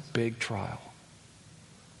 That's a big trial.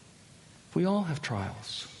 We all have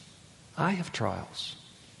trials. I have trials.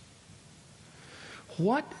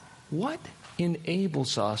 What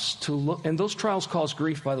enables us to look, and those trials cause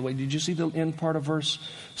grief, by the way. Did you see the end part of verse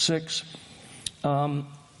 6?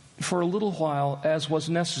 For a little while, as was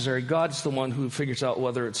necessary. God's the one who figures out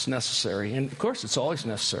whether it's necessary. And of course, it's always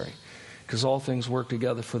necessary, because all things work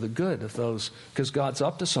together for the good of those, because God's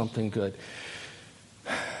up to something good.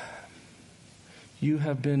 You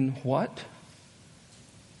have been what?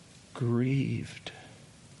 Grieved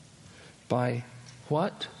by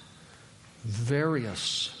what?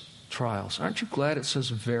 Various trials. Aren't you glad it says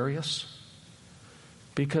various?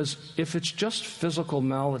 Because if it's just physical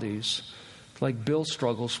maladies, like Bill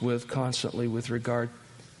struggles with constantly with regard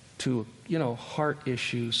to, heart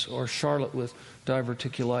issues, or Charlotte with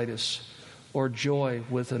diverticulitis, or Joy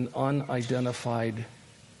with an unidentified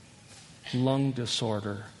lung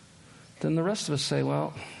disorder, then the rest of us say,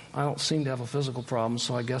 well, I don't seem to have a physical problem,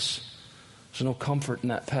 so I guess there's no comfort in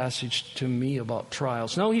that passage to me about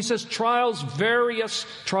trials. No, he says trials, various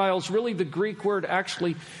trials. Really, the Greek word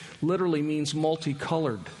actually literally means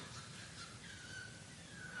multicolored.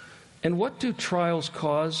 And what do trials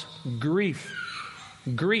cause? Grief.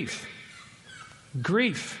 Grief.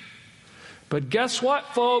 Grief. But guess what,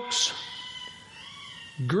 folks?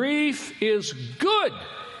 Grief is good.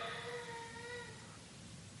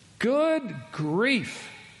 Good grief.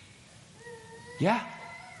 Yeah.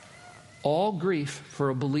 All grief for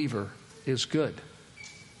a believer is good.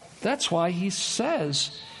 That's why he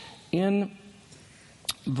says in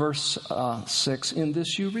verse 6, in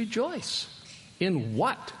this you rejoice. In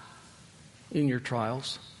what? In your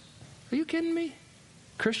trials. Are you kidding me?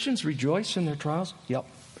 Christians rejoice in their trials? Yep.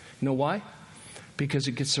 You know why? Because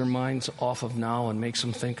it gets their minds off of now and makes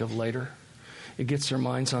them think of later. It gets their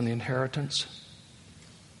minds on the inheritance.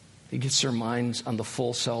 It gets their minds on the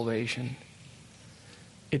full salvation.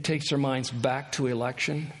 It takes their minds back to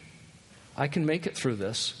election. I can make it through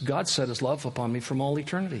this. God set his love upon me from all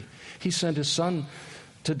eternity. He sent his Son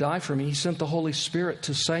to die for me. He sent the Holy Spirit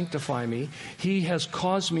to sanctify me. He has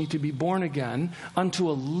caused me to be born again unto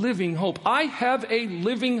a living hope. I have a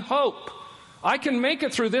living hope. I can make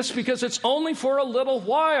it through this because it's only for a little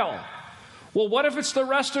while. Well, what if it's the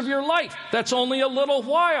rest of your life? That's only a little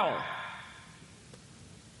while.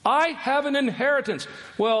 I have an inheritance.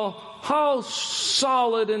 Well, how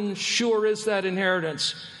solid and sure is that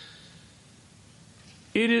inheritance?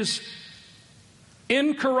 It is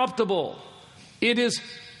incorruptible. It is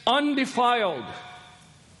undefiled.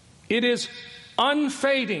 It is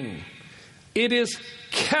unfading. It is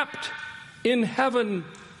kept in heaven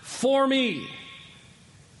for me.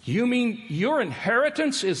 You mean your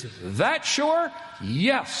inheritance is that sure?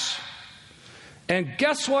 Yes. And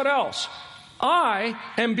guess what else? I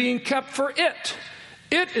am being kept for it.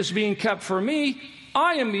 It is being kept for me.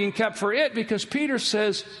 I am being kept for it, because Peter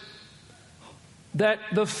says that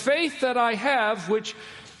the faith that I have, which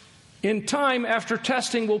in time after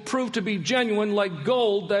testing will prove to be genuine, like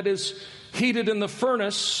gold that is heated in the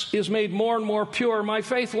furnace, is made more and more pure. My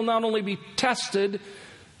faith will not only be tested,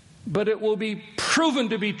 but it will be proven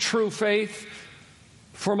to be true faith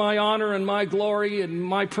for my honor and my glory and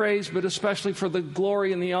my praise, but especially for the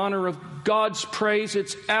glory and the honor of God's praise.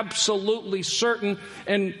 It's absolutely certain.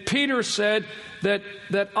 And Peter said that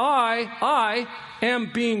I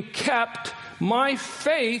am being kept. My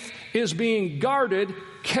faith is being guarded,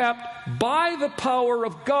 kept by the power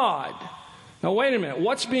of God. Now, wait a minute.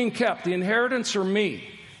 What's being kept? The inheritance or me?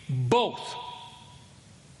 Both.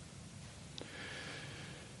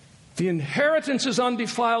 The inheritance is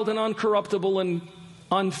undefiled and uncorruptible, and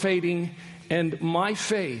unfading, and my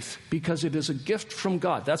faith, because it is a gift from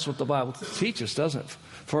God. That's what the Bible teaches, doesn't it?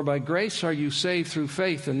 For by grace are you saved through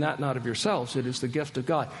faith, and that not of yourselves. It is the gift of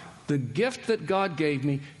God. The gift that God gave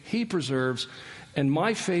me, He preserves, and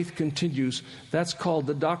my faith continues. That's called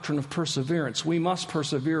the doctrine of perseverance. We must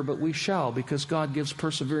persevere, but we shall, because God gives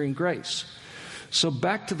persevering grace. So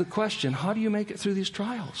back to the question, how do you make it through these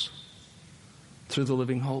trials? Through the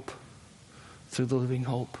living hope. Through the living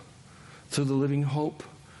hope. Through the living hope,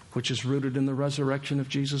 which is rooted in the resurrection of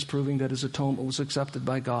Jesus, proving that His atonement was accepted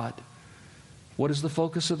by God. What is the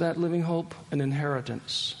focus of that living hope? An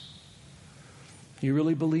inheritance. You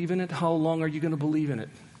really believe in it? How long are you going to believe in it?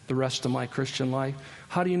 The rest of my Christian life?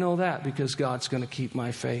 How do you know that? Because God's going to keep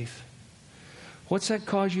my faith. What's that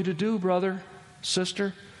cause you to do, brother,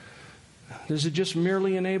 sister? Does it just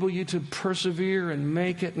merely enable you to persevere and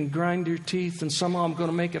make it and grind your teeth and somehow I'm going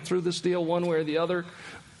to make it through this deal one way or the other?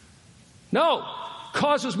 No.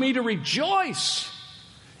 Causes me to rejoice.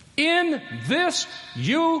 In this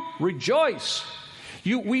you rejoice.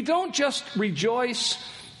 We don't just rejoice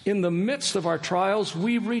in the midst of our trials.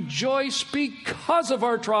 We rejoice because of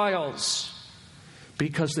our trials.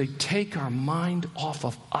 Because they take our mind off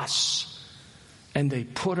of us and they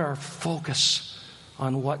put our focus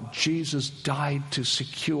on what Jesus died to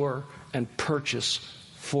secure and purchase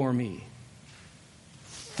for me.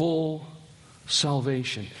 Full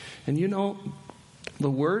salvation. And you know, the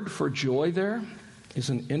word for joy there is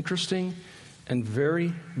an interesting and very,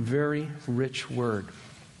 very rich word.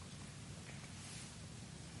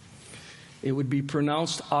 It would be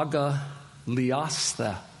pronounced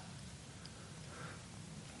agaliastha.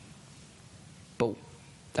 But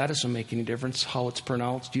that doesn't make any difference how it's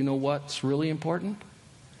pronounced. Do you know what's really important?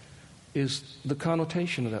 Is the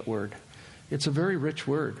connotation of that word. It's a very rich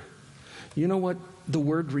word. You know what the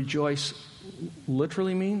word rejoice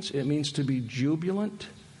literally means? It means to be jubilant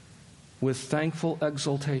with thankful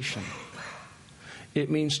exultation. It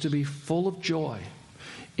means to be full of joy.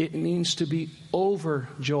 It means to be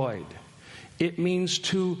overjoyed. It means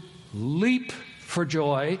to leap for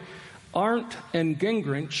joy. Arndt and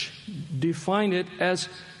Gingrich define it as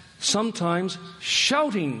sometimes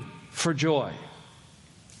shouting for joy.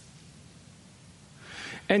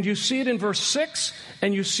 And you see it in verse 6,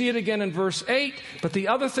 and you see it again in verse 8. But the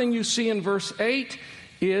other thing you see in verse 8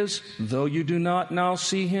 is, though you do not now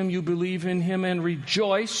see Him, you believe in Him and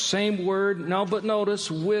rejoice. Same word, now but notice,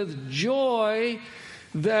 with joy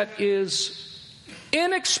that is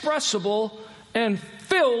inexpressible and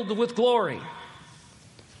filled with glory.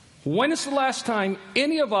 When is the last time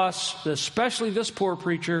any of us, especially this poor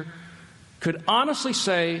preacher, could honestly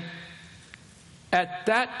say, at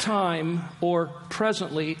that time or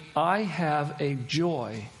presently, I have a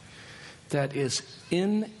joy that is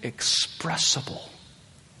inexpressible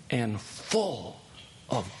and full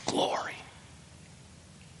of glory?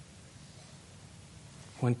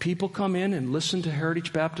 When people come in and listen to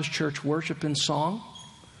Heritage Baptist Church worship in song,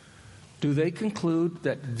 do they conclude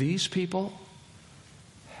that these people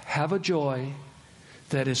have a joy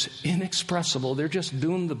that is inexpressible? They're just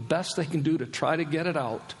doing the best they can do to try to get it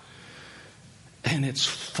out. And it's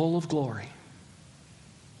full of glory.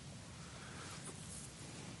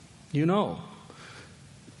 You know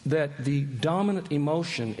that the dominant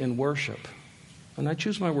emotion in worship, and I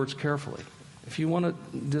choose my words carefully. If you want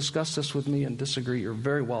to discuss this with me and disagree, you're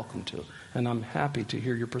very welcome to. And I'm happy to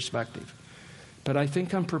hear your perspective. But I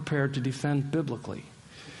think I'm prepared to defend biblically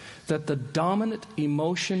that the dominant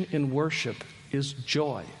emotion in worship is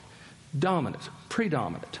joy. Dominant,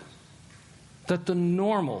 predominant. That the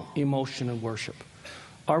normal emotion in worship.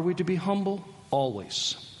 Are we to be humble?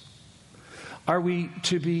 Always. Are we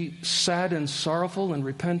to be sad and sorrowful and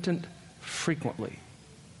repentant? Frequently.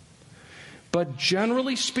 But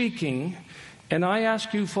generally speaking, and I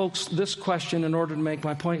ask you folks this question in order to make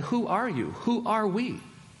my point, who are you? Who are we?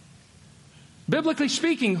 Biblically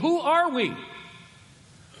speaking, who are we?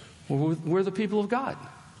 We're the people of God.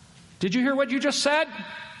 Did you hear what you just said?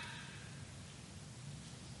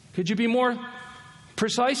 Could you be more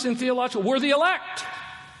precise in theological? We're the elect.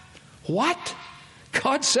 What?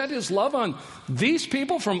 God set His love on these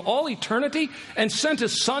people from all eternity and sent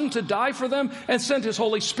His Son to die for them and sent His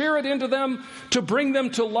Holy Spirit into them to bring them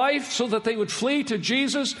to life so that they would flee to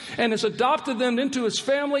Jesus, and has adopted them into His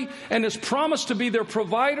family and has promised to be their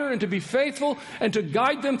provider and to be faithful and to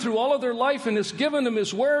guide them through all of their life, and has given them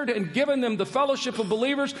His Word and given them the fellowship of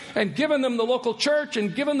believers and given them the local church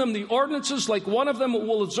and given them the ordinances like one of them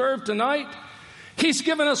will observe tonight. He's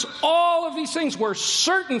given us all of these things. We're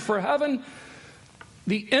certain for heaven.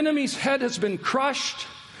 The enemy's head has been crushed.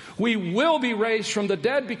 We will be raised from the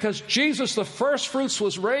dead because Jesus, the first fruits,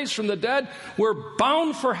 was raised from the dead. We're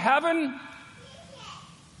bound for heaven.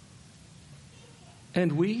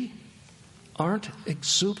 And we aren't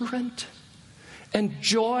exuberant. And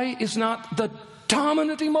joy is not the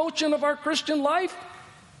dominant emotion of our Christian life.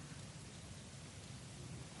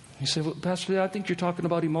 You say, well, Pastor, I think you're talking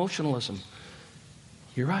about emotionalism.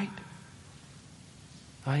 You're right.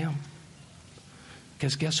 I am.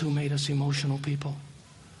 Because guess who made us emotional people?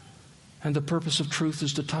 And the purpose of truth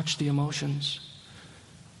is to touch the emotions.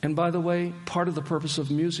 And by the way, part of the purpose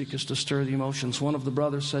of music is to stir the emotions. One of the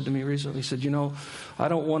brothers said to me recently, he said, I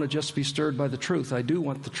don't want to just be stirred by the truth. I do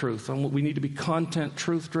want the truth. We need to be content,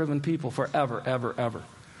 truth-driven people forever, ever, ever.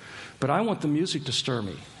 But I want the music to stir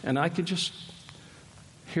me. And I could just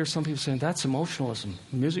hear some people saying, that's emotionalism.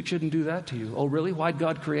 Music shouldn't do that to you. Oh, really? Why'd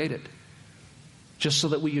God create it? Just so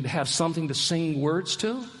that we could have something to sing words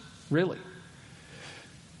to? Really?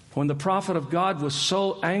 When the prophet of God was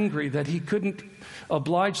so angry that he couldn't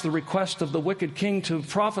oblige the request of the wicked king to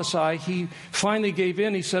prophesy, he finally gave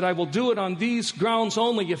in. He said, I will do it on these grounds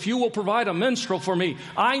only if you will provide a minstrel for me.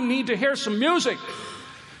 I need to hear some music.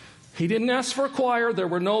 He didn't ask for a choir. There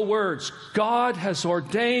were no words. God has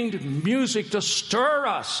ordained music to stir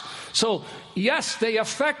us. So, yes, they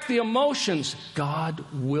affect the emotions. God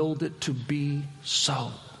willed it to be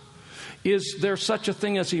so. Is there such a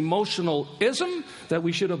thing as emotionalism that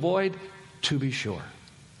we should avoid? To be sure.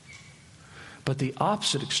 But the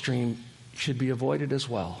opposite extreme should be avoided as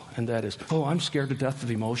well. And that is, I'm scared to death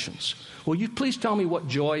of emotions. Will you please tell me what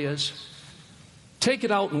joy is? Take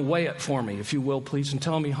it out and weigh it for me, if you will, please, and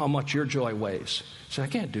tell me how much your joy weighs. Say, I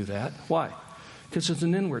can't do that. Why? Because it's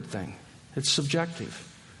an inward thing. It's subjective.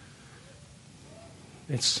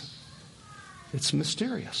 It's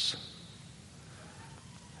mysterious.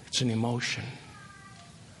 It's an emotion.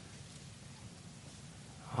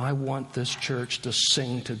 I want this church to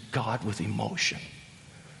sing to God with emotion.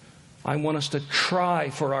 I want us to cry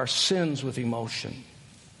for our sins with emotion.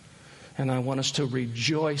 And I want us to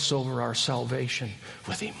rejoice over our salvation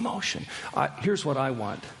with emotion. Here's what I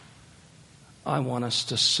want. I want us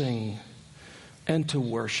to sing and to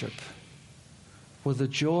worship with a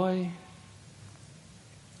joy.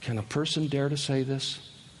 Can a person dare to say this?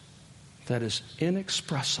 That is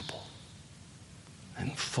inexpressible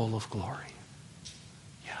and full of glory.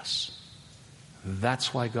 Yes.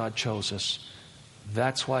 That's why God chose us.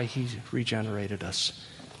 That's why He regenerated us.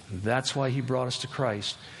 That's why He brought us to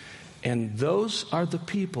Christ. And those are the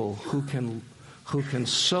people who can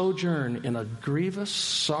sojourn in a grievous,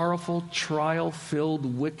 sorrowful,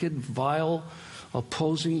 trial-filled, wicked, vile,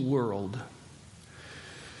 opposing world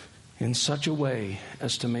in such a way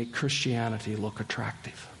as to make Christianity look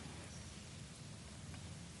attractive.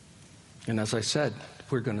 And as I said,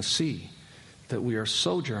 we're going to see that we are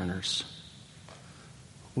sojourners.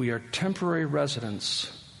 We are temporary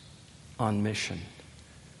residents on mission.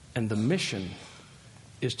 And the mission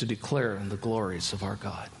is to declare the glories of our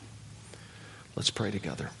God. Let's pray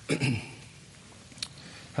together.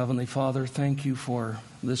 Heavenly Father, thank you for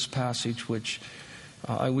this passage, which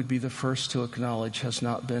I would be the first to acknowledge has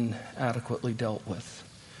not been adequately dealt with.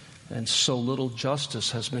 And so little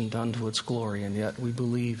justice has been done to its glory, and yet we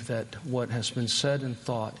believe that what has been said and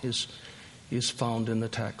thought is found in the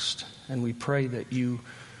text. And we pray that you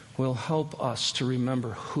will help us to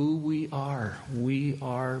remember who we are. We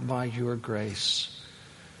are, by your grace,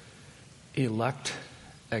 elect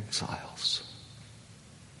exiles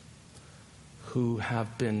who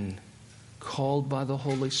have been called by the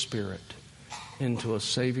Holy Spirit into a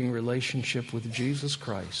saving relationship with Jesus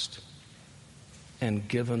Christ and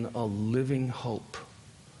given a living hope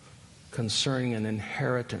concerning an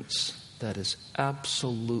inheritance that is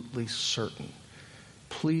absolutely certain.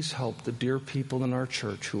 Please help the dear people in our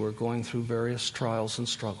church who are going through various trials and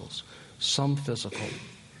struggles, some physical,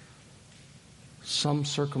 some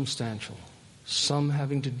circumstantial, some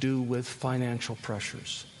having to do with financial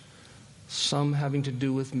pressures, some having to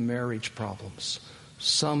do with marriage problems,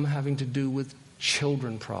 some having to do with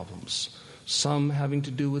children problems, some having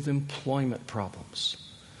to do with employment problems,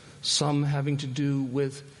 some having to do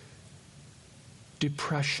with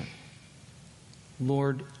depression.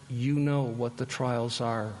 Lord, you know what the trials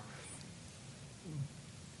are.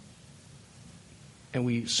 And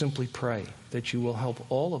we simply pray that you will help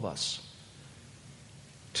all of us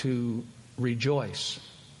to rejoice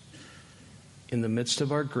in the midst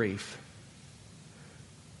of our grief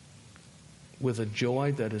with a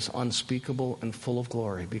joy that is unspeakable and full of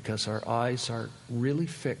glory, because our eyes are really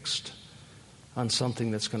fixed on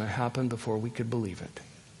something that's going to happen before we could believe it.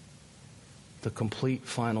 the complete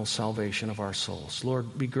final salvation of our souls.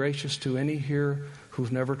 Lord, be gracious to any here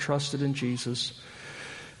who've never trusted in Jesus.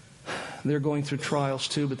 They're going through trials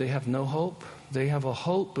too, but they have no hope. They have a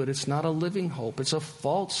hope, but it's not a living hope. It's a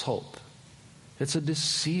false hope. It's a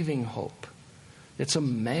deceiving hope. It's a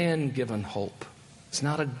man-given hope. It's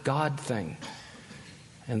not a God thing.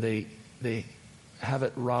 And they have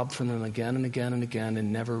it robbed from them again and again and again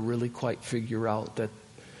and never really quite figure out that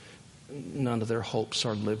none of their hopes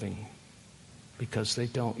are living because they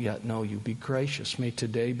don't yet know you. Be gracious. May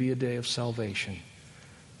today be a day of salvation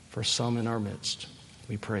for some in our midst.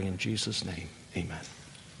 We pray in Jesus' name. Amen.